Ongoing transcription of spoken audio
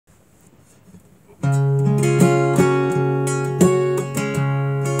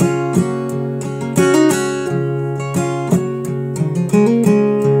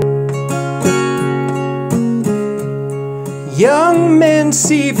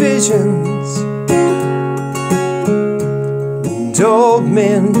visions, and old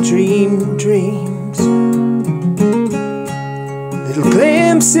men dream dreams, little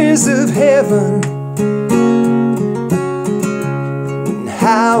glimpses of heaven and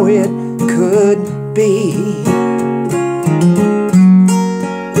how it could be.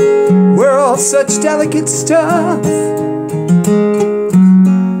 We're all such delicate stuff,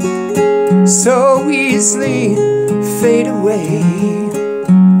 so easily fade away.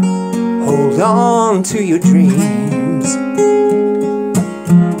 Hold on to your dreams,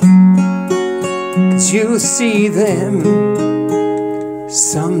 'cause you'll see them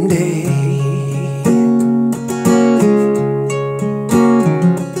someday.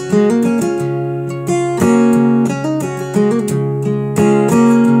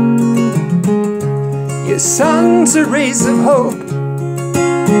 Your sons are rays of hope,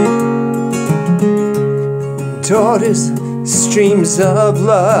 daughters streams of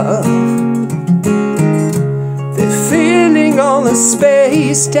love. They're filling all the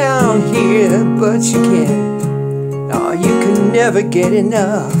space down here, but you can't, oh, you can never get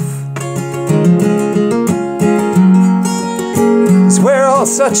enough. 'Cause we're all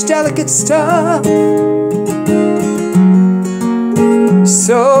such delicate stuff,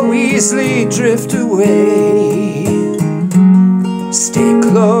 so easily drift away. Stay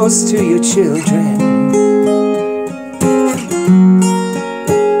close to your children,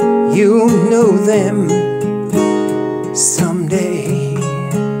 you'll know them someday.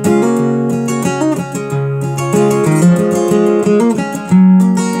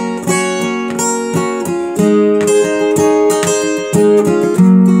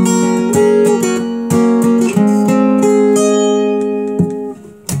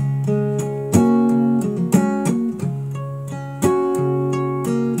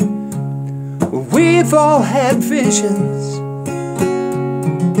 We've all had visions,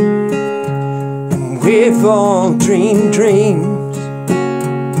 we've all dreamed dreams,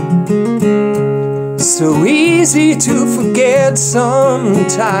 so easy to forget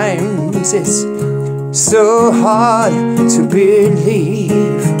sometimes. It's so hard to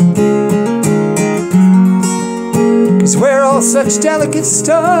believe, 'cause we're all such delicate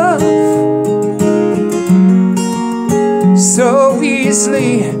stuff, so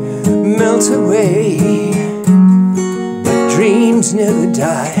easily melt away. But dreams never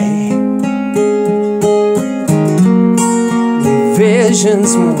die, visions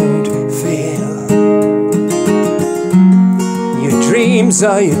won't fail. Your dreams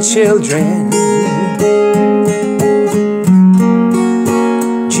are your children,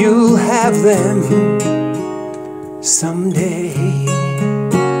 you'll have them someday.